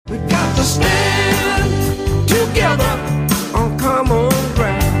to stand together on common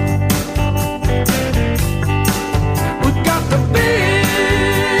ground. We got to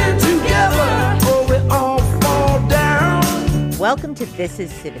band together or we all fall down. Welcome to This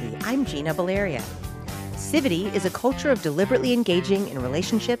is Civity. I'm Gina Valeria. Civity is a culture of deliberately engaging in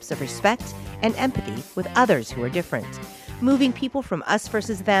relationships of respect and empathy with others who are different, moving people from us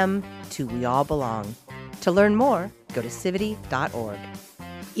versus them to we all belong. To learn more, go to civity.org.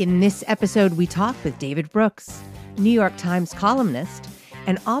 In this episode, we talk with David Brooks, New York Times columnist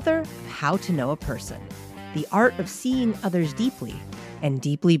and author of How to Know a Person, The Art of Seeing Others Deeply and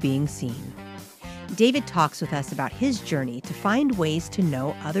Deeply Being Seen. David talks with us about his journey to find ways to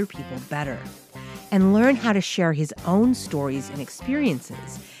know other people better and learn how to share his own stories and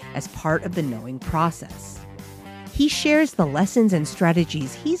experiences as part of the knowing process. He shares the lessons and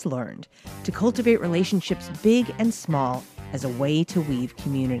strategies he's learned to cultivate relationships big and small as a way to weave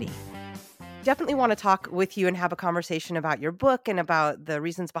community. Definitely want to talk with you and have a conversation about your book and about the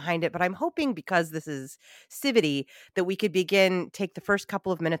reasons behind it. But I'm hoping, because this is Civity, that we could take the first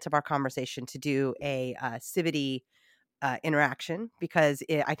couple of minutes of our conversation to do a Civity interaction, because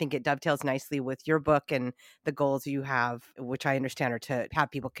I think it dovetails nicely with your book and the goals you have, which I understand are to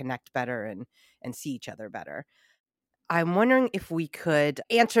have people connect better and see each other better. I'm wondering if we could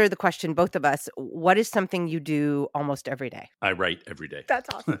answer the question, both of us, what is something you do almost every day? I write every day. That's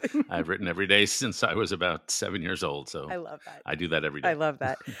awesome. I've written every day since I was about 7 years old. So I love that. I do that every day. I love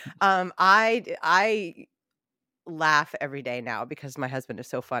that. I laugh every day now because my husband is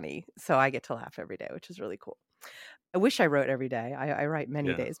so funny. So I get to laugh every day, which is really cool. I wish I wrote every day. I write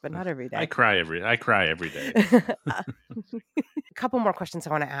many days, but not every day. I cry every day. A couple more questions I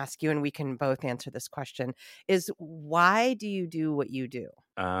want to ask you, and we can both answer this question, is why do you do what you do?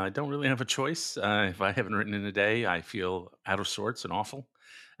 I don't really have a choice. If I haven't written in a day, I feel out of sorts and awful.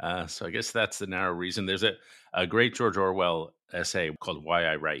 So I guess that's the narrow reason. There's a great George Orwell essay called Why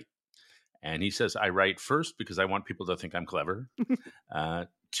I Write. And he says, I write first because I want people to think I'm clever.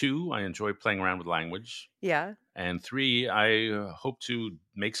 2, I enjoy playing around with language. Yeah. And 3, I hope to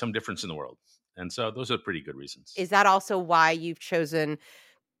make some difference in the world. And so those are pretty good reasons. Is that also why you've chosen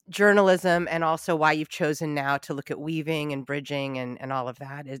journalism, and also why you've chosen now to look at weaving and bridging and all of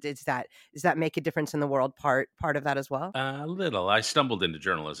that? Does that make a difference in the world part of that as well? A little. I stumbled into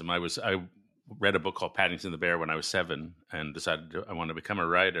journalism. I read a book called Paddington the Bear when I was 7 and decided I wanted to become a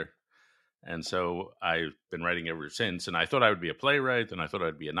writer. And so I've been writing ever since. And I thought I would be a playwright, then I thought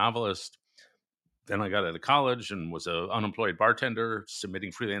I'd be a novelist. Then I got out of college and was an unemployed bartender,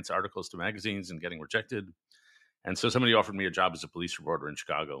 submitting freelance articles to magazines and getting rejected. And so somebody offered me a job as a police reporter in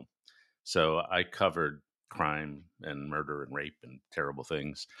Chicago. So I covered crime and murder and rape and terrible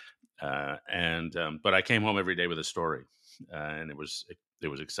things. But I came home every day with a story, and it was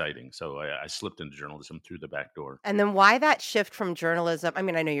exciting. So I slipped into journalism through the back door. And then why that shift from journalism? I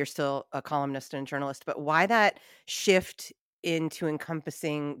mean, I know you're still a columnist and a journalist, but why that shift into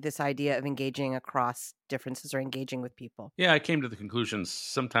encompassing this idea of engaging across differences or engaging with people? Yeah, I came to the conclusion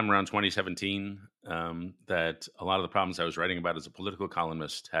sometime around 2017 that a lot of the problems I was writing about as a political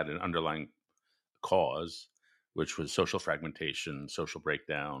columnist had an underlying cause, which was social fragmentation, social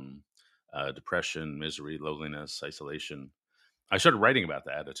breakdown, depression, misery, loneliness, isolation. I started writing about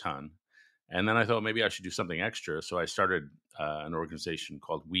that a ton. And then I thought maybe I should do something extra. So I started an organization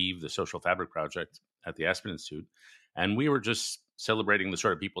called Weave, the Social Fabric Project at the Aspen Institute. And we were just celebrating the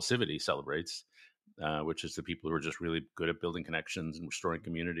sort of people Civity celebrates, which is the people who are just really good at building connections and restoring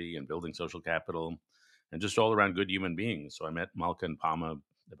community and building social capital and just all around good human beings. So I met Malka and Pama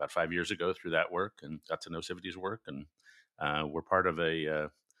about 5 years ago through that work and got to know Civity's work. And we're part of a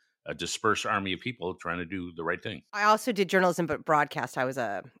dispersed army of people trying to do the right thing. I also did journalism, but broadcast. I was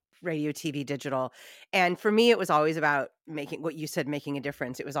a radio, TV, digital. And for me, it was always about making what you said, making a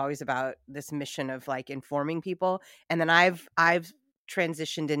difference. It was always about this mission of like informing people. And then I've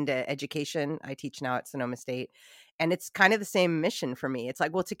transitioned into education. I teach now at Sonoma State. And it's kind of the same mission for me. It's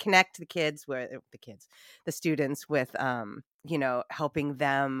like, well, to connect the students with, helping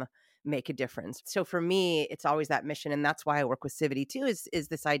them make a difference. So for me, it's always that mission. And that's why I work with Civity too, is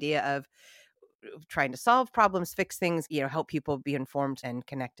this idea of trying to solve problems, fix things, help people be informed and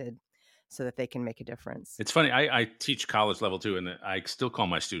connected so that they can make a difference. It's funny. I teach college level too, and I still call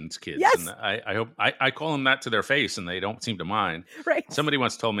my students kids. Yes. And I hope I call them that to their face, and they don't seem to mind. Right. Somebody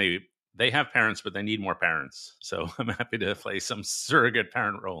once told me they have parents, but they need more parents. So I'm happy to play some surrogate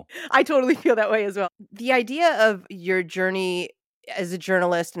parent role. I totally feel that way as well. The idea of your journey as a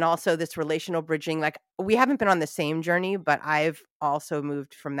journalist and also this relational bridging, like we haven't been on the same journey, but I've also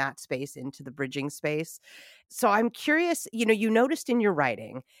moved from that space into the bridging space. So I'm curious, you noticed in your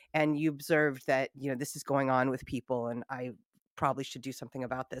writing and you observed that, this is going on with people and I probably should do something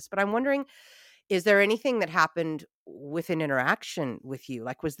about this. But I'm wondering, is there anything that happened with an interaction with you?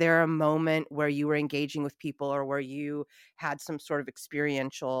 Like, was there a moment where you were engaging with people or where you had some sort of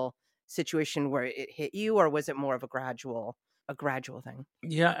experiential situation where it hit you, or was it more of a gradual thing?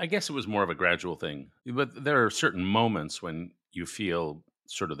 Yeah, I guess it was more of a gradual thing. But there are certain moments when you feel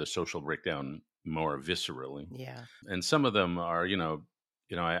sort of the social breakdown more viscerally. Yeah. And some of them are,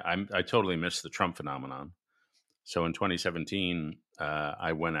 I totally miss the Trump phenomenon. So in 2017,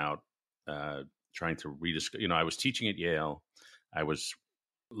 I went out trying to rediscover. I was teaching at Yale. I was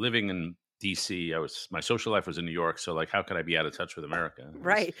living in DC. My social life was in New York. So like, how could I be out of touch with America? I was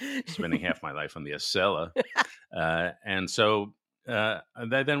Right. spending half my life on the Acela, and so I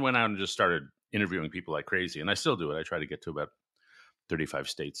then went out and just started interviewing people like crazy, and I still do it. I try to get to about 35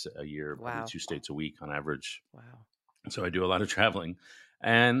 states a year, probably Wow. 2 states a week on average. Wow. So I do a lot of traveling,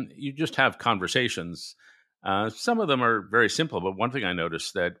 and you just have conversations. Some of them are very simple, but one thing I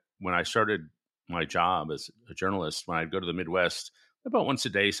noticed that when I started my job as a journalist, when I'd go to the Midwest, about once a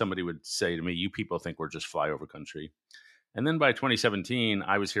day, somebody would say to me, "You people think we're just flyover country." And then by 2017,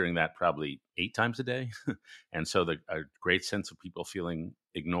 I was hearing that probably 8 times a day, and so a great sense of people feeling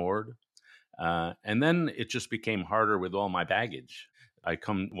ignored. And then it just became harder with all my baggage. I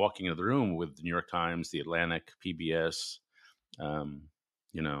come walking into the room with the New York Times, the Atlantic, PBS. Um,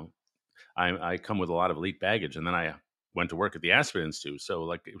 you know, I come with a lot of elite baggage, and then I went to work at the Aspen Institute, so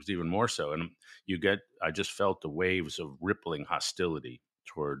like it was even more so. And I just felt the waves of rippling hostility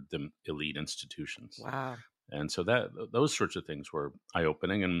toward the elite institutions, Wow. and so those sorts of things were eye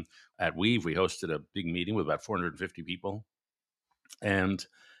opening. And at Weave, we hosted a big meeting with about 450 people, and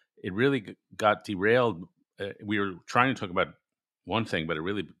it really got derailed. We were trying to talk about one thing, but it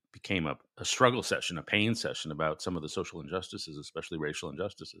really became a struggle session, a pain session about some of the social injustices, especially racial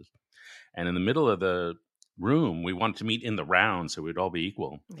injustices. And in the middle of the room, we wanted to meet in the round so we'd all be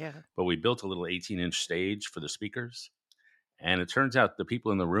equal. Yeah. But we built a little 18-inch stage for the speakers. And it turns out the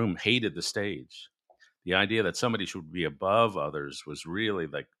people in the room hated the stage. The idea that somebody should be above others was really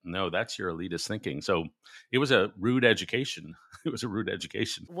like, no, that's your elitist thinking. So it was a rude education. It was a rude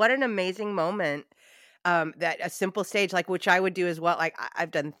education. What an amazing moment. That a simple stage, like which I would do as well. Like I've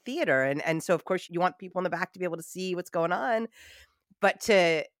done theater, and so of course you want people in the back to be able to see what's going on, but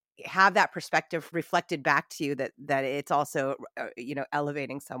to have that perspective reflected back to you that it's also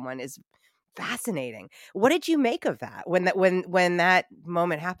elevating someone is fascinating. What did you make of that when that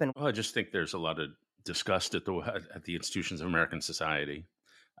moment happened? Well, I just think there's a lot of disgust at the institutions of American society.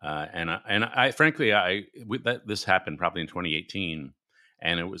 And I frankly, this happened probably in 2018,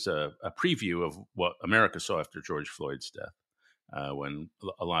 and it was a preview of what America saw after George Floyd's death, when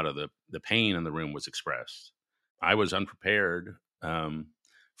a lot of the pain in the room was expressed. I was unprepared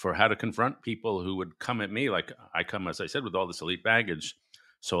for how to confront people who would come at me like I come, as I said, with all this elite baggage.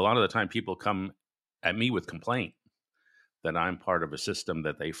 So a lot of the time, people come at me with complaint that I'm part of a system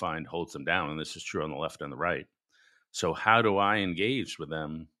that they find holds them down, and this is true on the left and the right. So how do I engage with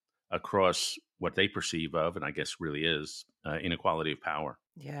them across what they perceive of, and I guess really is, inequality of power?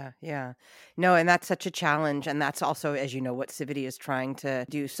 Yeah, yeah. No, and that's such a challenge, and that's also, as you know, what Civity is trying to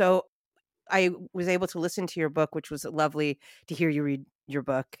do. So I was able to listen to your book, which was lovely to hear you read your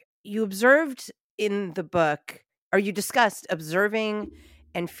book. You observed in the book, or you discussed observing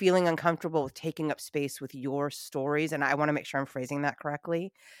and feeling uncomfortable with taking up space with your stories. And I want to make sure I'm phrasing that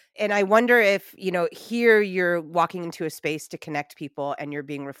correctly. And I wonder if, here you're walking into a space to connect people and you're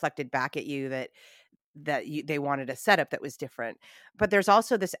being reflected back at you they wanted a setup that was different. But there's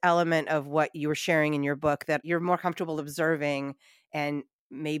also this element of what you were sharing in your book that you're more comfortable observing and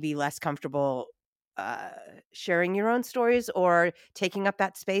maybe less comfortable uh, sharing your own stories or taking up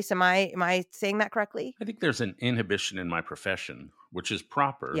that space. Am I saying that correctly? I think there's an inhibition in my profession, which is Yeah.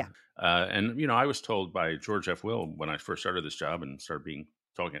 proper. And I was told by George F. Will when I first started this job and started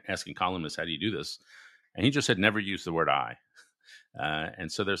asking columnists, "How do you do this?" And he just said, "Never use the word I." And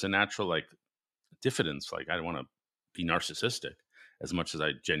so there's a natural diffidence. Like I don't want to be narcissistic as much as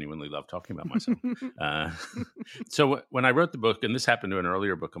I genuinely love talking about myself. Uh, so when I wrote the book, and this happened to an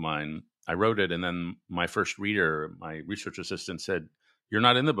earlier book of mine, I wrote it, and then my first reader, my research assistant, said, "You're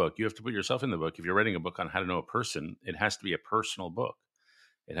not in the book. You have to put yourself in the book. If you're writing a book on how to know a person, it has to be a personal book.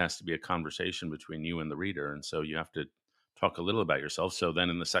 It has to be a conversation between you and the reader, and so you have to talk a little about yourself." So then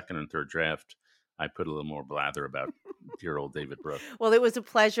in the second and third draft, I put a little more blather about dear old David Brooke. Well, it was a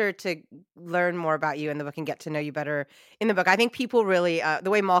pleasure to learn more about you in the book and get to know you better in the book. I think people really, the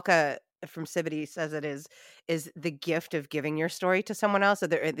way Malka from Civity says it is the gift of giving your story to someone else, or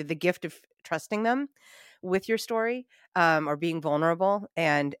the gift of trusting them with your story, or being vulnerable.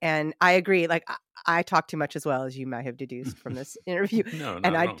 And I agree. Like I talk too much as well, as you might have deduced from this interview. No,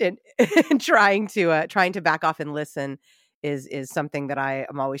 And not at I all. did trying to back off and listen is something that I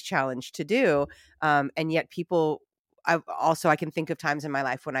am always challenged to do. And yet people, I can think of times in my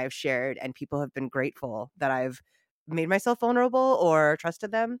life when I've shared and people have been grateful that I've made myself vulnerable or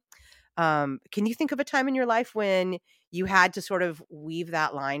trusted them. Can you think of a time in your life when you had to sort of weave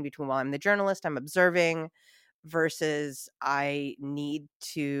that line between, well, I'm the journalist, I'm observing, versus I need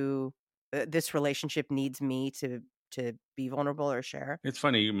to, this relationship needs me to be vulnerable or share? It's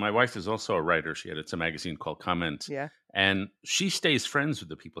funny. My wife is also a writer. She edits a magazine called Comment, Yeah. and she stays friends with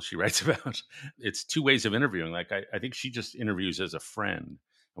the people she writes about. It's two ways of interviewing. Like I think she just interviews as a friend,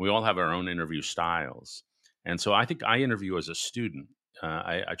 and we all have our own interview styles. And so I think I interview as a student.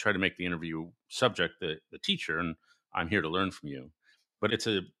 I try to make the interview subject the teacher, and I'm here to learn from you. But it's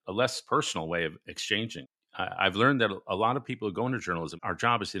a less personal way of exchanging. I've learned that a lot of people who go into journalism, our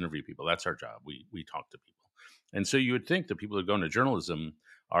job is to interview people. That's our job. We talk to people. And so you would think that people who go into journalism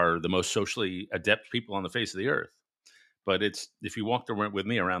are the most socially adept people on the face of the earth. But it's if you walked around with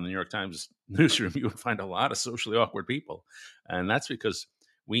me around the New York Times newsroom, you would find a lot of socially awkward people. And that's because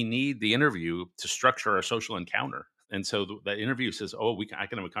we need the interview to structure our social encounter. And so the interview says, oh, I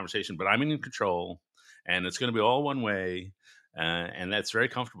can have a conversation, but I'm in control and it's going to be all one way. And that's very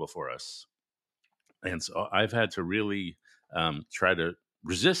comfortable for us. And so I've had to really try to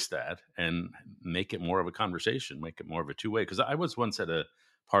resist that and make it more of a conversation, make it more of a two-way. Because I was once at a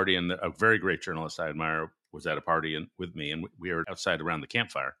party, and a very great journalist I admire was at a party with me, and we were outside around the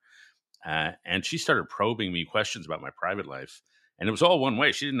campfire. And she started probing me questions about my private life, and it was all one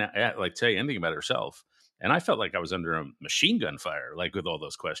way. She didn't like say anything about herself, and I felt like I was under a machine gun fire, like with all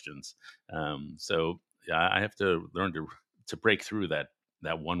those questions. So yeah, I have to learn to break through that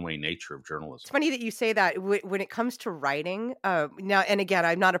one way nature of journalism. It's funny that you say that when it comes to writing. Now, and again,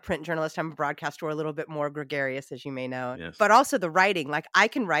 I'm not a print journalist. I'm a broadcaster, a little bit more gregarious, as you may know. Yes. But also the writing, like I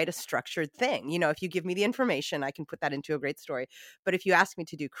can write a structured thing. If you give me the information, I can put that into a great story. But if you ask me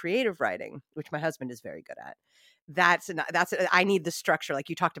to do creative writing, which my husband is very good at, I need the structure. Like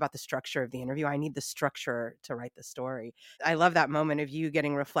you talked about the structure of the interview. I need the structure to write the story. I love that moment of you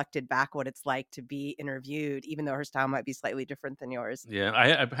getting reflected back what it's like to be interviewed, even though her style might be slightly different than yours. Yeah,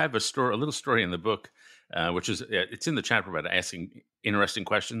 I have a little story in the book, which is it's in the chapter about asking interesting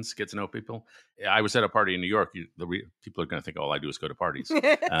questions, get to know people. I was at a party in New York. People are going to think all I do is go to parties.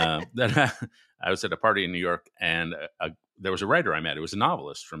 Then I was at a party in New York, and there was a writer I met. It was a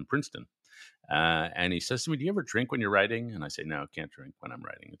novelist from Princeton. And he says to me, "Do you ever drink when you're writing?" And I say, "No, I can't drink when I'm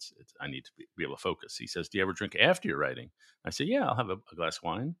writing. I need to be able to focus." He says, "Do you ever drink after you're writing?" I say, "Yeah, I'll have a glass of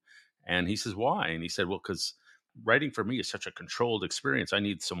wine." And he says, "Why?" And he said, "Well, because writing for me is such a controlled experience. I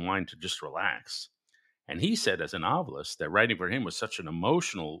need some wine to just relax." And he said, as a novelist, that writing for him was such an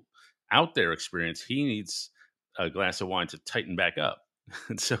emotional, out there experience. He needs a glass of wine to tighten back up.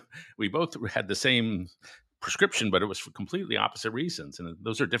 And so we both had the same prescription, but it was for completely opposite reasons. And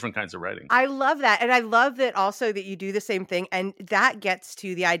those are different kinds of writing. I love that. And I love that also that you do the same thing. And that gets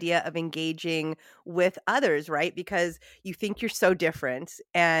to the idea of engaging with others, right? Because you think you're so different.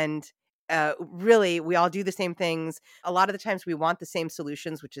 And really, we all do the same things. A lot of the times we want the same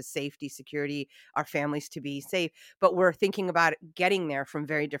solutions, which is safety, security, our families to be safe. But we're thinking about getting there from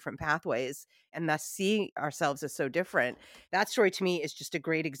very different pathways and thus see ourselves as so different. That story to me is just a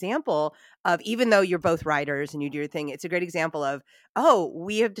great example of, even though you're both writers and you do your thing, it's a great example of, oh,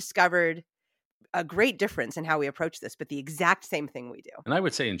 we have discovered a great difference in how we approach this, but the exact same thing we do. And I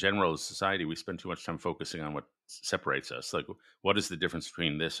would say in general, as society, we spend too much time focusing on what separates us. Like, what is the difference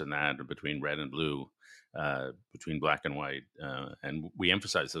between this and that, or between red and blue, between black and white? And we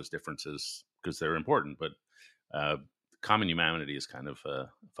emphasize those differences because they're important, but common humanity is kind of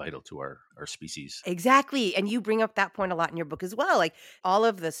vital to our species. Exactly. And you bring up that point a lot in your book as well. Like all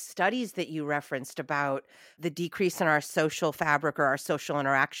of the studies that you referenced about the decrease in our social fabric or our social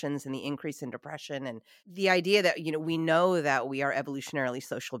interactions and the increase in depression, and the idea that, we know that we are evolutionarily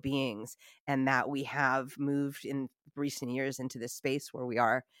social beings and that we have moved in recent years into this space where we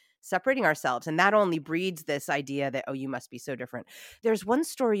are separating ourselves. And that only breeds this idea that, oh, you must be so different. There's one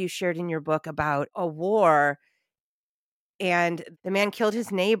story you shared in your book about a war and the man killed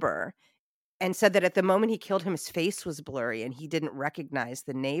his neighbor. and said that at the moment he killed him, his face was blurry and he didn't recognize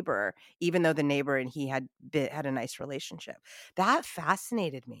the neighbor, even though the neighbor and he had a nice relationship. That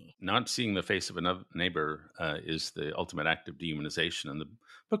fascinated me. Not seeing the face of another neighbor is the ultimate act of dehumanization. And the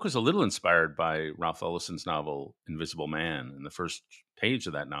book was a little inspired by Ralph Ellison's novel Invisible Man. In the first page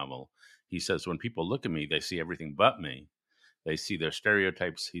of that novel, he says, when people look at me, they see everything but me. They see their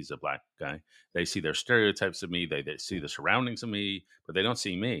stereotypes. He's a black guy. They see their stereotypes of me. They see the surroundings of me, but they don't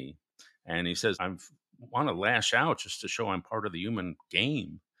see me. And he says, I want to lash out just to show I'm part of the human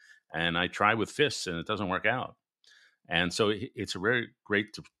game. And I try with fists and it doesn't work out. And so it's a very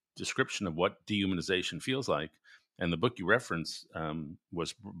great description of what dehumanization feels like. And the book you reference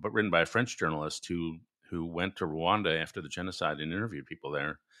was written by a French journalist who went to Rwanda after the genocide and interviewed people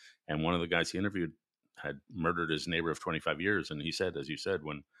there. And one of the guys he interviewed had murdered his neighbor of 25 years. And he said, as you said,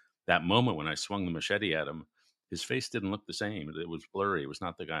 when that moment when I swung the machete at him, his face didn't look the same. It was blurry. It was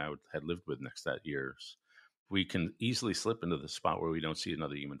not the guy I had lived with next that years. We can easily slip into the spot where we don't see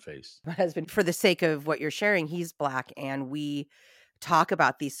another human face. My husband, for the sake of what you're sharing, he's black, and we talk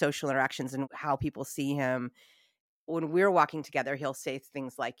about these social interactions and how people see him. When we're walking together, he'll say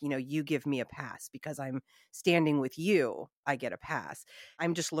things like, you give me a pass because I'm standing with you. I get a pass.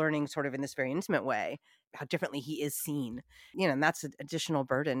 I'm just learning sort of in this very intimate way how differently he is seen, and that's an additional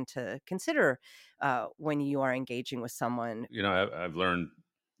burden to consider when you are engaging with someone. I've learned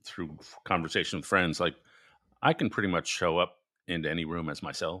through conversation with friends, like I can pretty much show up into any room as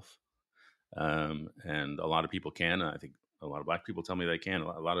myself. And a lot of people can. I think a lot of black people tell me they can.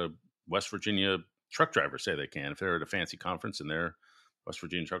 A lot of West Virginia truck drivers say they can. If they're at a fancy conference and they're West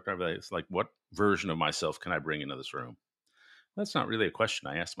Virginia truck driver, it's like, what version of myself can I bring into this room? That's not really a question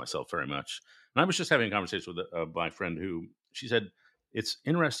I ask myself very much. And I was just having a conversation with my friend who, she said, it's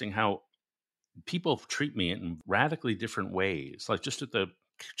interesting how people treat me in radically different ways. Like just at the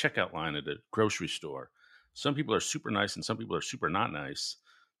checkout line at a grocery store, some people are super nice and some people are super not nice.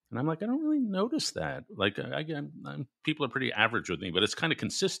 And I'm like, I don't really notice that. Like, people are pretty average with me, but it's kind of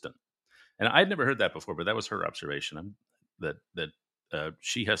consistent. And I'd never heard that before, but that was her observation. That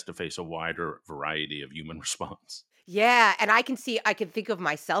she has to face a wider variety of human response. Yeah, and I can think of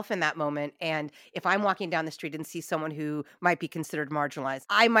myself in that moment, and if I'm walking down the street and see someone who might be considered marginalized,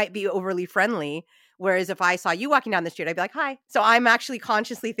 I might be overly friendly, whereas if I saw you walking down the street, I'd be like, "Hi." So I'm actually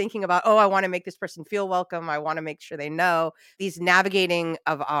consciously thinking about, "Oh, I wanna make this person feel welcome, I wanna make sure they know." These navigating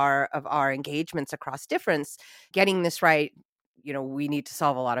of our engagements across difference, getting this right, we need to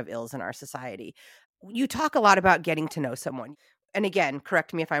solve a lot of ills in our society. You talk a lot about getting to know someone. And again,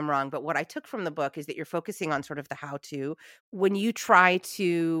 correct me if I'm wrong, but what I took from the book is that you're focusing on sort of the how to. When you try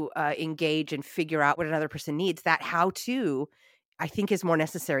to engage and figure out what another person needs, that how to, I think, is more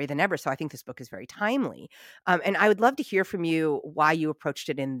necessary than ever. So I think this book is very timely. And I would love to hear from you why you approached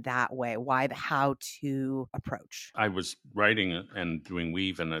it in that way, why the how to approach. I was writing and doing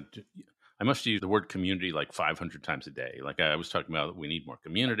Weave, and I must use the word community like 500 times a day. Like I was talking about, we need more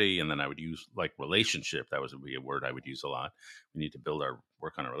community, and then I would use like relationship. That would be a word I would use a lot. We need to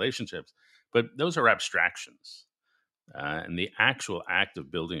work on our relationships, but those are abstractions. And the actual act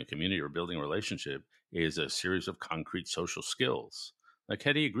of building a community or building a relationship is a series of concrete social skills. Like,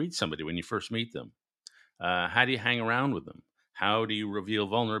 how do you greet somebody when you first meet them? How do you hang around with them? How do you reveal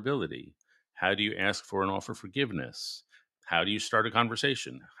vulnerability? How do you ask for and offer forgiveness? How do you start a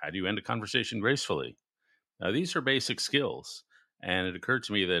conversation? How do you end a conversation gracefully? Now, these are basic skills. And it occurred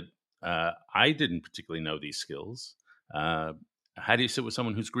to me that I didn't particularly know these skills. How do you sit with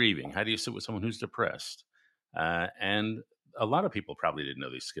someone who's grieving? How do you sit with someone who's depressed? And a lot of people probably didn't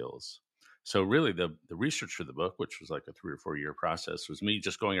know these skills. So really the research for the book, which was like a 3 or 4 year process, was me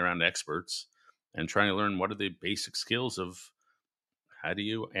just going around to experts and trying to learn what are the basic skills of how do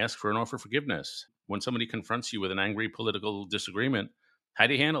you ask for and offer forgiveness? When somebody confronts you with an angry political disagreement, how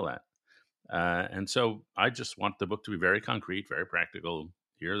do you handle that? And so I just want the book to be very concrete, very practical.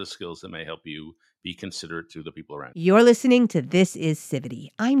 Here are the skills that may help you be considerate to the people around you. You're listening to This Is Civity.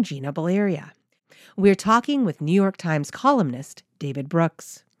 I'm Gina Valeria. We're talking with New York Times columnist David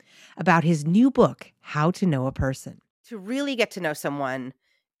Brooks about his new book, How to Know a Person. To really get to know someone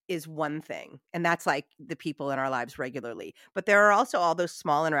is one thing, and that's like the people in our lives regularly. But there are also all those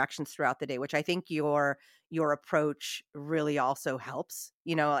small interactions throughout the day, which I think your approach really also helps.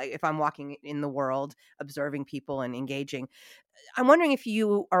 Like if I'm walking in the world, observing people and engaging, I'm wondering if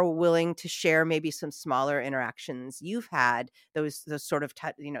you are willing to share maybe some smaller interactions you've had, those sort of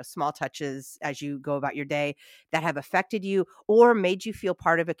small touches as you go about your day that have affected you or made you feel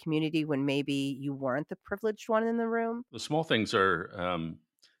part of a community when maybe you weren't the privileged one in the room. The small things are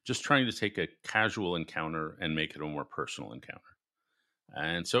just trying to take a casual encounter and make it a more personal encounter.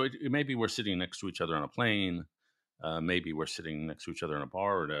 And so maybe we're sitting next to each other on a plane. Maybe we're sitting next to each other in a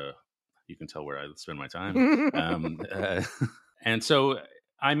bar. You can tell where I spend my time. And so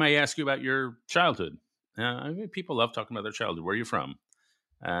I may ask you about your childhood. I mean, people love talking about their childhood. Where are you from?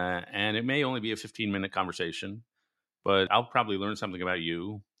 And it may only be a 15-minute conversation, but I'll probably learn something about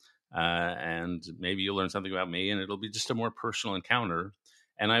you. And maybe you'll learn something about me, and it'll be just a more personal encounter.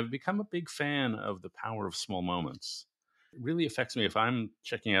 And I've become a big fan of the power of small moments. It really affects me if I'm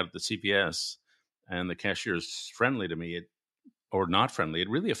checking out at the CVS and the cashier is friendly to me or not friendly. It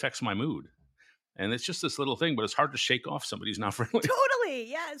really affects my mood. And it's just this little thing, but it's hard to shake off somebody who's not friendly. Totally,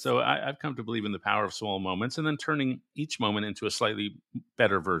 yes. So I've come to believe in the power of small moments and then turning each moment into a slightly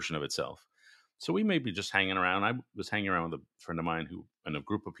better version of itself. So we may be just hanging around. I was hanging around with a friend of mine and a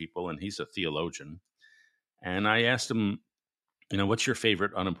group of people, and he's a theologian. And I asked him, what's your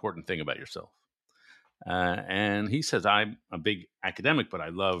favorite unimportant thing about yourself? And he says, I'm a big academic, but I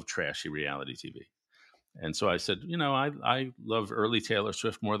love trashy reality TV. And so I said, I love early Taylor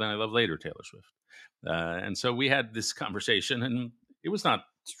Swift more than I love later Taylor Swift. And so we had this conversation, and it was not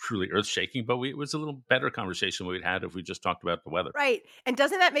truly earth shaking, but it was a little better conversation we'd had if we just talked about the weather. Right. And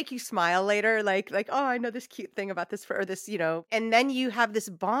doesn't that make you smile later? Like, oh, I know this cute thing about this or this, and then you have this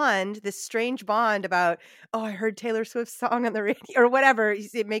bond, this strange bond about, oh, I heard Taylor Swift's song on the radio or whatever.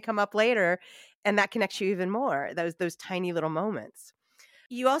 It may come up later. And that connects you even more, those tiny little moments.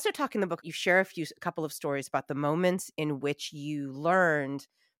 You also talk in the book, you share a couple of stories about the moments in which you learned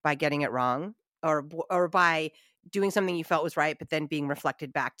by getting it wrong or by doing something you felt was right, but then being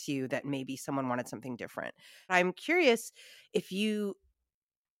reflected back to you that maybe someone wanted something different. I'm curious if you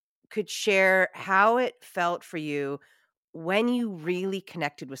could share how it felt for you when you really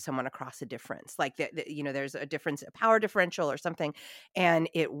connected with someone across a difference, like there's a difference, a power differential or something, and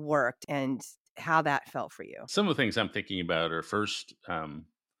it worked, and how that felt for you. Some of the things I'm thinking about are first, and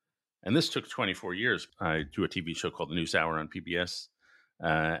this took 24 years. I do a TV show called The News Hour on PBS,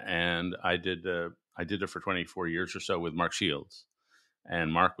 and I did it for 24 years or so with Mark Shields.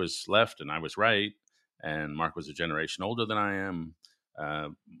 And Mark was left, and I was right. And Mark was a generation older than I am.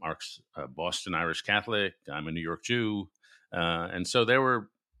 Mark's Boston Irish Catholic. I'm a New York Jew, and so there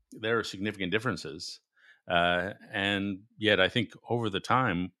are significant differences. And yet, I think over the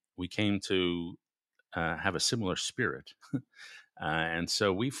time we came to have a similar spirit. And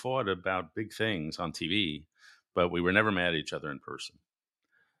so we fought about big things on TV, but we were never mad at each other in person.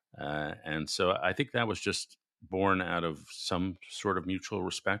 And so I think that was just born out of some sort of mutual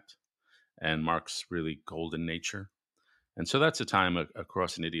respect and Mark's really golden nature. And so that's a time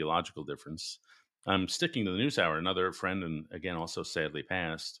across an ideological difference. I'm sticking to the News Hour. Another friend, and again, also sadly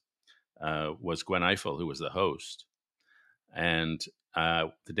passed, was Gwen Ifill, who was the host. And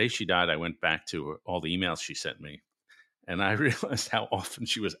the day she died, I went back to all the emails she sent me. And I realized how often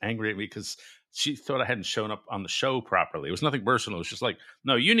she was angry at me because she thought I hadn't shown up on the show properly. It was nothing personal. It was just like,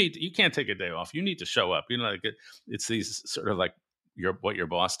 no, you can't take a day off. You need to show up. It's these sort of like what your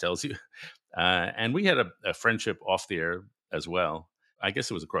boss tells you. And we had a friendship off the air as well. I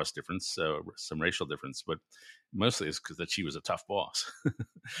guess it was a cross difference, some racial difference, but mostly it's because that she was a tough boss.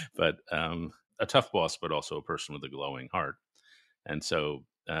 But a tough boss, but also a person with a glowing heart. And so,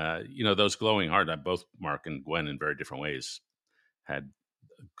 those glowing heart, both Mark and Gwen in very different ways had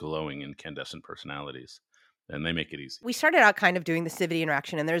glowing incandescent personalities, and they make it easy. We started out kind of doing the Civity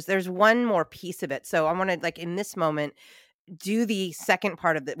interaction, and there's one more piece of it. So I want to, like, in this moment, do the second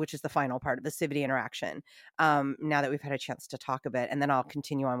part of it, which is the final part of the Civity interaction, now that we've had a chance to talk a bit, and then I'll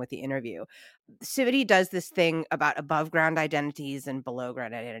continue on with the interview. Civity does this thing about above ground identities and below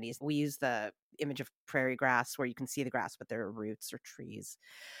ground identities. We use the image of prairie grass where you can see the grass, but there are roots or trees.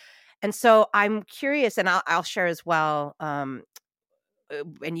 And so I'm curious, and I'll share as well, and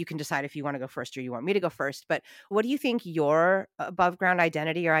you can decide if you want to go first or you want me to go first, but what do you think your above ground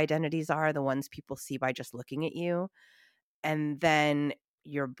identity or identities are, the ones people see by just looking at you? And then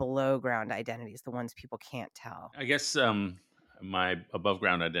your below ground identities, the ones people can't tell. I guess my above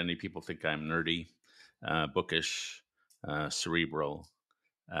ground identity, people think I'm nerdy, bookish, cerebral,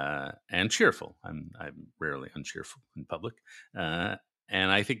 and cheerful. I'm rarely uncheerful in public.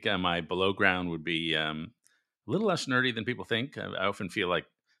 And I think my below ground would be a little less nerdy than people think. I often feel like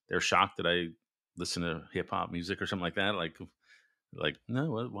they're shocked that I listen to hip hop music or something like that. Like,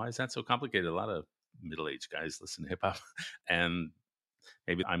 no, why is that so complicated? A lot of middle-aged guys listen to hip hop, and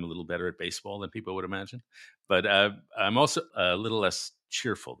maybe I'm a little better at baseball than people would imagine. But I'm also a little less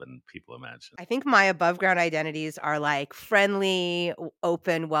cheerful than people imagine. I think my above ground identities are like friendly,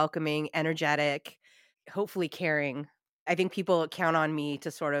 open, welcoming, energetic, hopefully caring. I think people count on me to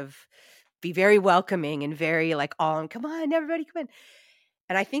sort of be very welcoming and very like, come on, everybody come in.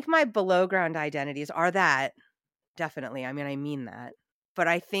 And I think my below ground identities are that, definitely. I mean, I mean that. But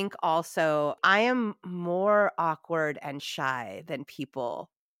I think also I am more awkward and shy than people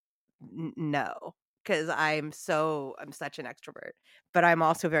know, because I'm such an extrovert. But I'm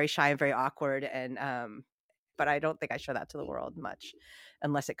also very shy and very awkward, and but I don't think I show that to the world much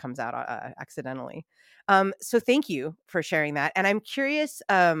unless it comes out accidentally. So thank you for sharing that. And I'm curious,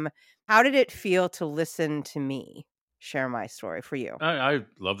 how did it feel to listen to me share my story for you? I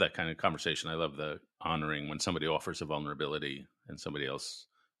love that kind of conversation. I love the honoring when somebody offers a vulnerability and somebody else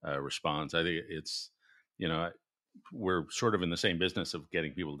responds. I think it's, you know, we're sort of in the same business of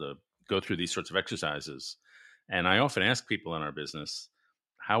getting people to go through these sorts of exercises. And I often ask people in our business,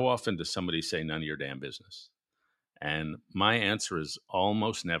 how often does somebody say none of your damn business? And my answer is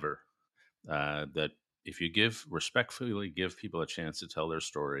almost never. That if you respectfully give people a chance to tell their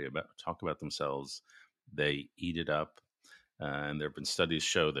story, talk about themselves, they eat it up. And there have been studies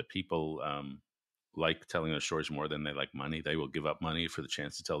show that people like telling their stories more than they like money. They will give up money for the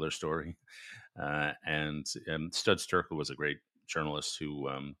chance to tell their story. And Studs Terkel was a great journalist who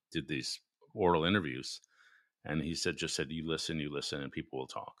did these oral interviews. And he just said, you listen, and people will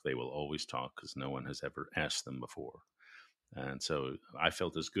talk. They will always talk because no one has ever asked them before. And so I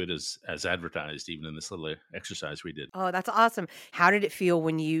felt as good as advertised, even in this little exercise we did. Oh, that's awesome. How did it feel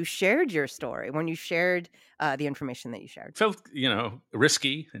when you shared your story, when you shared the information that you shared? Felt,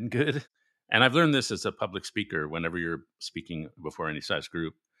 risky and good. And I've learned this as a public speaker. Whenever you're speaking before any size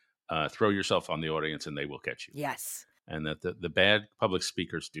group, throw yourself on the audience and they will catch you. Yes. And that the bad public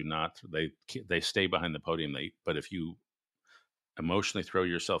speakers do not, they stay behind the podium. But if you emotionally throw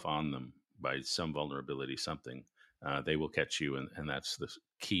yourself on them by some vulnerability, something, they will catch you. And that's the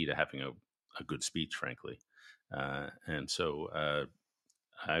key to having a good speech, frankly. And so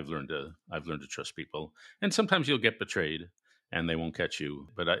I've learned to trust people, and sometimes you'll get betrayed, and they won't catch you.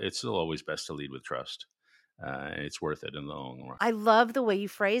 But it's still always best to lead with trust, and it's worth it in the long run. I love the way you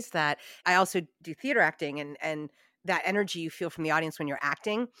phrase that. I also do theater acting, and that energy you feel from the audience when you're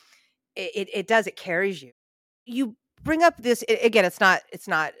acting, it carries you. You bring up this again, it's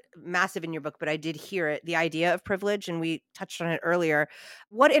not massive in your book, but I did hear it, the idea of privilege, and we touched on it earlier.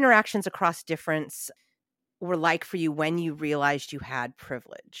 What interactions across difference were like for you when you realized you had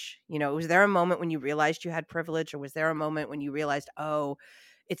privilege? Was there a moment when you realized you had privilege, or was there a moment when you realized, oh,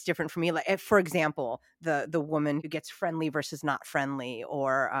 it's different for me? Like, for example, the woman who gets friendly versus not friendly,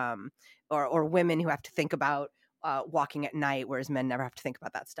 or women who have to think about walking at night, whereas men never have to think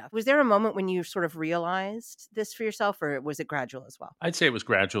about that stuff. Was there a moment when you sort of realized this for yourself, or was it gradual as well? I'd say it was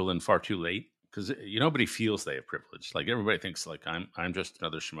gradual and far too late because nobody feels they have privilege. Like everybody thinks like I'm just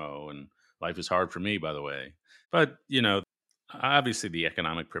another schmo, and life is hard for me. By the way, but obviously the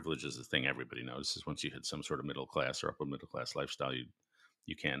economic privilege is the thing everybody notices. Once you hit some sort of middle class or upper middle class lifestyle,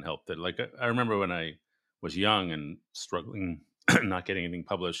 you can't help that. Like I remember when I was young and struggling, not getting anything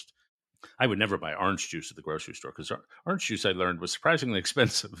published, I would never buy orange juice at the grocery store because orange juice, I learned, was surprisingly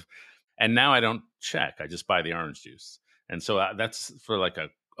expensive. And now I don't check; I just buy the orange juice. And so that's for like a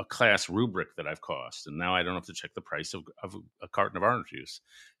class rubric that I've cost. And now I don't have to check the price of a carton of orange juice.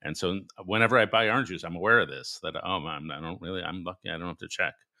 And so whenever I buy orange juice, I'm aware of this. That I'm lucky I don't have to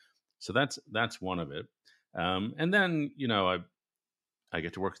check. So that's one of it. And then I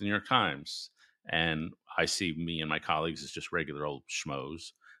get to work at the New York Times, and I see me and my colleagues as just regular old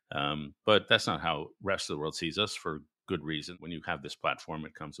schmoes. But that's not how the rest of the world sees us, for good reason. When you have this platform,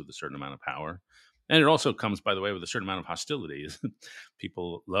 it comes with a certain amount of power. And it also comes, by the way, with a certain amount of hostility.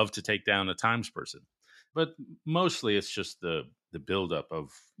 People love to take down a Times person. But mostly it's just the buildup of,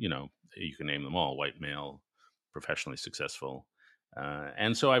 you can name them all: white male, professionally successful.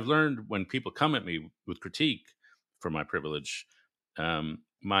 And so I've learned when people come at me with critique for my privilege,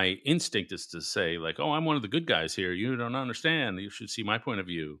 my instinct is to say like, oh, I'm one of the good guys here, you don't understand, you should see my point of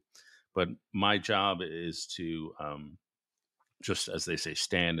view. But my job is to just, as they say,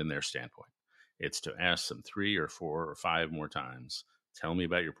 stand in their standpoint. It's to ask them 3 or 4 or 5 more times, tell me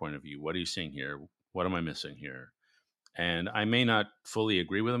about your point of view, what are you seeing here, what am I missing here? And I may not fully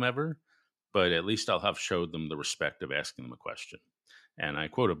agree with them ever, but at least I'll have showed them the respect of asking them a question. And I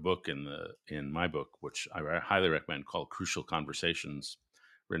quote a book in my book, which I highly recommend, called Crucial Conversations,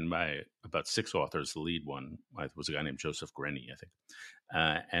 written by about 6 authors. The lead one was a guy named Joseph Grenny, I think.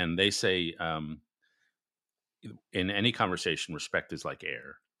 And they say, in any conversation, respect is like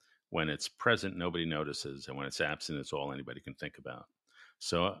air. When it's present, nobody notices, and when it's absent, it's all anybody can think about.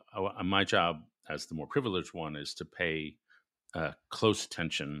 So my job as the more privileged one is to pay close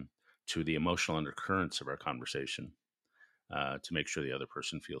attention to the emotional undercurrents of our conversation, to make sure the other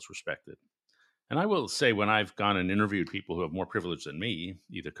person feels respected. And I will say, when I've gone and interviewed people who have more privilege than me,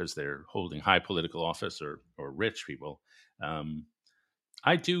 either because they're holding high political office or rich people, um,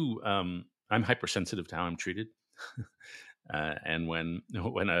 I do. I'm hypersensitive to how I'm treated, and when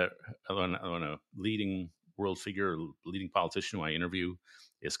a leading world figure, or leading politician who I interview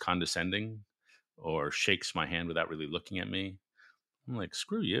is condescending or shakes my hand without really looking at me, I'm like,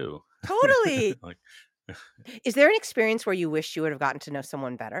 screw you. Totally. Like, Is there an experience where you wish you would have gotten to know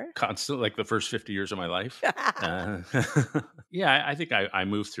someone better? constant, like the first 50 years of my life. Uh, yeah, I think I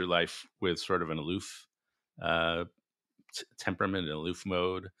moved through life with sort of an aloof uh, temperament, an aloof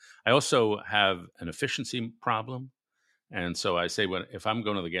mode. I also have an efficiency problem. And so I say, if I'm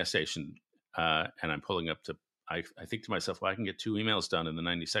going to the gas station and I'm pulling up to, I think to myself, well, I can get 2 emails done in the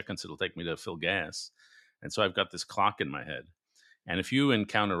 90 seconds it'll take me to fill gas. And so I've got this clock in my head. And if you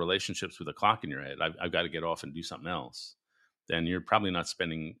encounter relationships with a clock in your head, I've got to get off and do something else, then you're probably not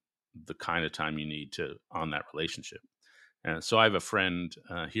spending the kind of time you need to on that relationship. So I have a friend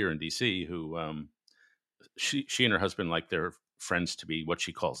here in DC who she and her husband like their friends to be what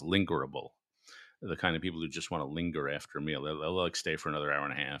she calls lingerable, the kind of people who just want to linger after a meal. They'll like stay for another hour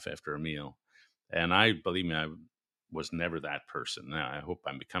and a half after a meal. And believe me, I was never that person. Now I hope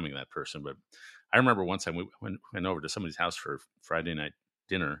I'm becoming that person. But I remember once I went over to somebody's house for Friday night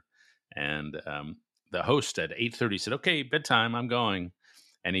dinner, and the host at 8:30 said, "Okay, bedtime. I'm going."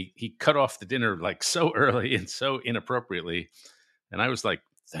 And he cut off the dinner like so early and so inappropriately, and I was like,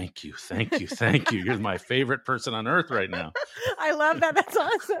 "Thank you, thank you, thank you. You're my favorite person on earth right now." I love that. That's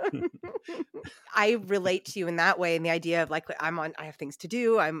awesome. I relate to you in that way, in the idea of like I have things to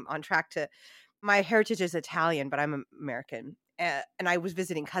do. I'm on track to. My heritage is Italian, but I'm American, and I was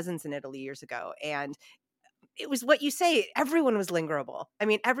visiting cousins in Italy years ago, and it was what you say. Everyone was lingerable. I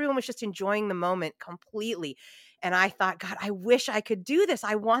mean, everyone was just enjoying the moment completely. And I thought, God, I wish I could do this.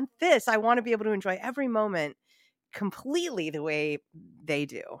 I want this. I want to be able to enjoy every moment completely the way they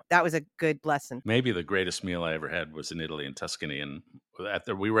do. That was a good lesson. Maybe the greatest meal I ever had was in Italy, in Tuscany, and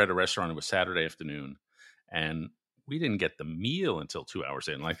we were at a restaurant. It was Saturday afternoon, and we didn't get the meal until 2 hours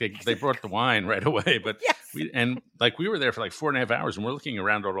in. Like they brought the wine right away, but Yes. we were there for like 4.5 hours, and we're looking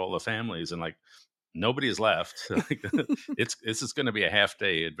around at all the families, and like nobody is left. Like, this is going to be a half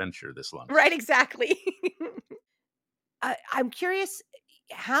day adventure. This lunch. Right, exactly. I'm curious,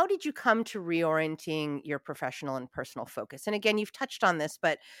 how did you come to reorienting your professional and personal focus? And again, you've touched on this,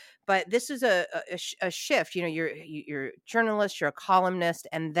 but this is a shift. You know, you're a journalist, you're a columnist,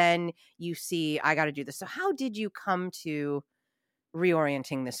 and then you see I got to do this. So how did you come to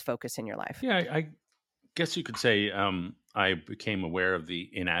reorienting this focus in your life? Yeah, I guess you could say I became aware of the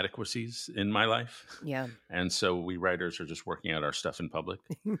inadequacies in my life, Yeah. and so we writers are just working out our stuff in public.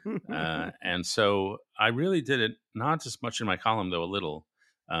 And so I really did it not as much in my column, though a little,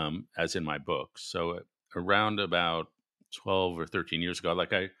 as in my book. So around about 12 or 13 years ago,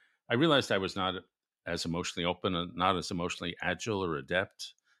 I realized I was not as emotionally open and not as emotionally agile or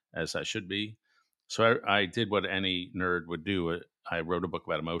adept as I should be. So I did what any nerd would do. I wrote a book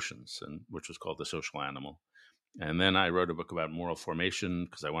about emotions, which was called The Social Animal. And then I wrote a book about moral formation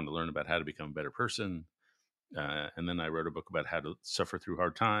because I wanted to learn about how to become a better person. And then I wrote a book about how to suffer through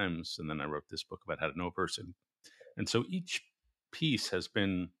hard times. And then I wrote this book about how to know a person. And so each piece has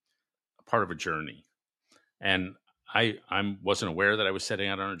been a part of a journey. And I wasn't aware that I was setting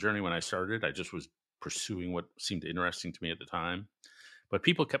out on a journey when I started. I just was pursuing what seemed interesting to me at the time. But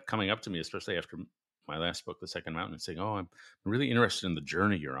people kept coming up to me, especially after my last book, The Second Mountain, and saying, "Oh, I'm really interested in the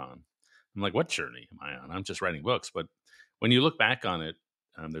journey you're on." I'm like, "What journey am I on? I'm just writing books." But when you look back on it,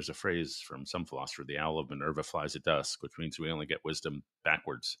 there's a phrase from some philosopher: "The owl of Minerva flies at dusk," which means we only get wisdom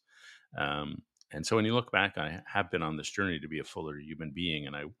backwards. And so when you look back, I have been on this journey to be a fuller human being,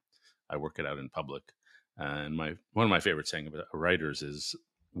 and I work it out in public. And one of my favorite saying about writers is,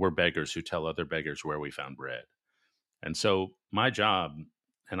 "We're beggars who tell other beggars where we found bread." And so my job,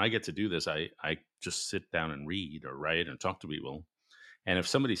 and I get to do this, I just sit down and read or write and talk to people. And if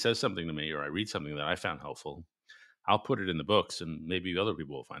somebody says something to me or I read something that I found helpful, I'll put it in the books and maybe other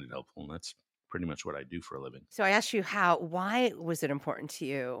people will find it helpful. And that's pretty much what I do for a living. So I asked you why was it important to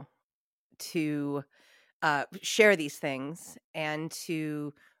you to share these things and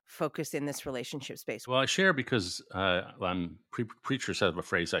to focus in this relationship space? Well, I share because preachers have a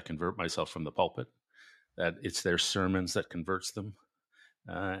phrase, "I convert myself from the pulpit," that it's their sermons that converts them.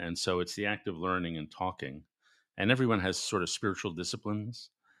 And so it's the act of learning and talking. And everyone has sort of spiritual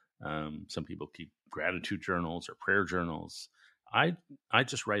disciplines. Some people keep gratitude journals or prayer journals. I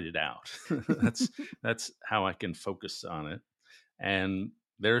just write it out. That's how I can focus on it. And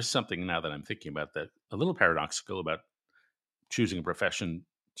there's something now that I'm thinking about that a little paradoxical about choosing a profession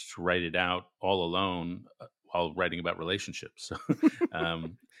to write it out all alone while writing about relationships. So,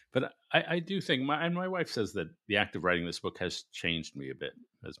 um, but I do think my wife says that the act of writing this book has changed me a bit,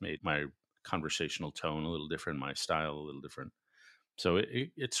 has made my conversational tone a little different, my style a little different. So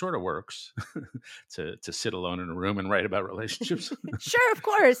it sort of works to sit alone in a room and write about relationships. Sure, of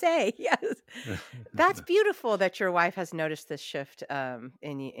course. Hey, yes. That's beautiful that your wife has noticed this shift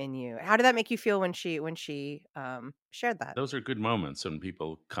in you. How did that make you feel when she shared that? Those are good moments when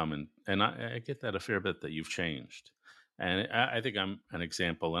people come and I get that a fair bit that you've changed. And I think I'm an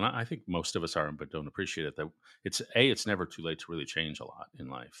example, and I think most of us are, but don't appreciate it. That it's never too late to really change a lot in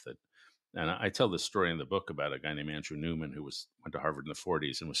life. And I tell this story in the book about a guy named Andrew Newman who went to Harvard in the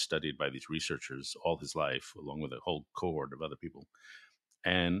 40s and was studied by these researchers all his life, along with a whole cohort of other people.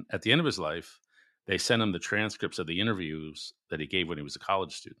 And at the end of his life, they sent him the transcripts of the interviews that he gave when he was a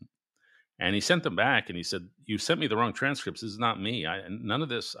college student. And he sent them back and he said, "You sent me the wrong transcripts. This is not me. None of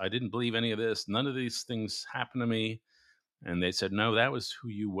this, I didn't believe any of this. None of these things happened to me." And they said, "No, that was who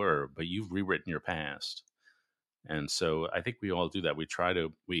you were, but you've rewritten your past." And so I think we all do that.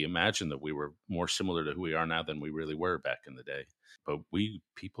 We imagine that we were more similar to who we are now than we really were back in the day. But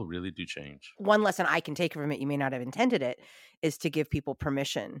people really do change. One lesson I can take from it, you may not have intended it, is to give people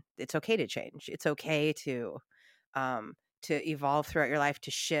permission. It's okay to change. It's okay to evolve throughout your life,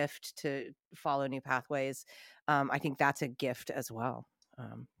 to shift, to follow new pathways. I think that's a gift as well,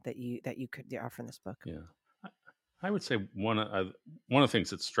 that you could offer in this book. Yeah. I would say one of the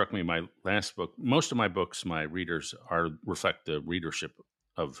things that struck me in my last book, most of my books, my readers reflect the readership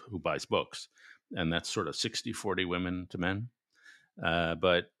of who buys books. And that's sort of 60-40 women to men.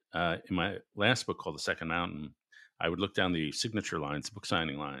 But in my last book called The Second Mountain, I would look down the signature lines, book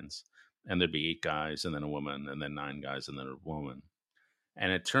signing lines, and there'd be 8 guys and then a woman and then 9 guys and then a woman.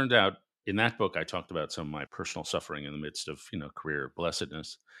 And it turned out in that book, I talked about some of my personal suffering in the midst of, career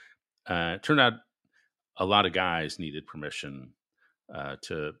blessedness. It turned out a lot of guys needed permission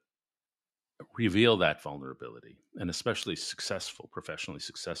to reveal that vulnerability, and especially professionally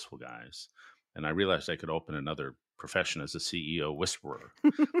successful guys. And I realized I could open another profession as a CEO whisperer,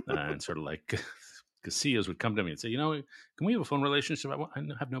 and sort of like, because CEOs would come to me and say, "Can we have a phone relationship? I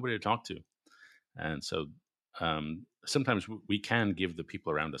have nobody to talk to." And so sometimes we can give the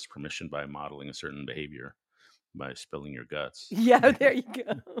people around us permission by modeling a certain behavior, by spilling your guts. Yeah, there you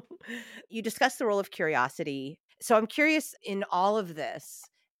go. You discussed the role of curiosity. So I'm curious, in all of this,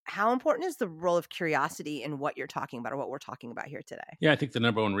 how important is the role of curiosity in what you're talking about, or what we're talking about here today? Yeah, I think the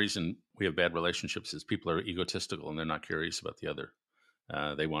number one reason we have bad relationships is people are egotistical and they're not curious about the other.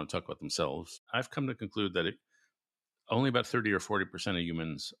 They want to talk about themselves. I've come to conclude that only about 30 or 40% of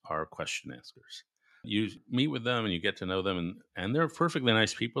humans are question askers. You meet with them and you get to know them, and they're perfectly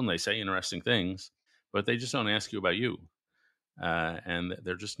nice people and they say interesting things, but they just don't ask you about you. And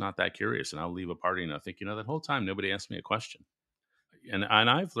they're just not that curious. And I'll leave a party and I think, that whole time nobody asked me a question. And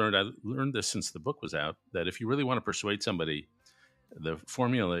I learned this since the book was out, that if you really want to persuade somebody, the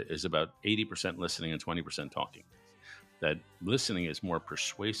formula is about 80% listening and 20% talking. That listening is more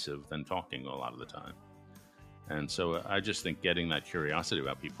persuasive than talking a lot of the time. And so I just think getting that curiosity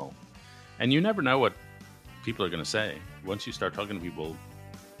about people, and you never know what people are going to say. Once you start talking to people,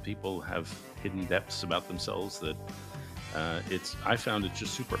 people have hidden depths about themselves that I found it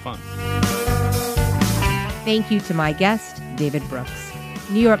just super fun. Thank you to my guest, David Brooks,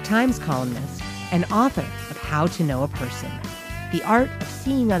 New York Times columnist and author of How to Know a Person, The Art of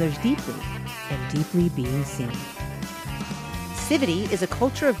Seeing Others Deeply and Deeply Being Seen. Civity is a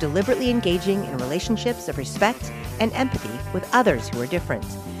culture of deliberately engaging in relationships of respect and empathy with others who are different,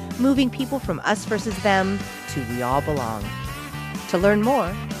 moving people from us versus them to we all belong. To learn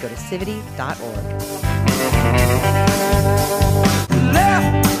more, go to civity.org.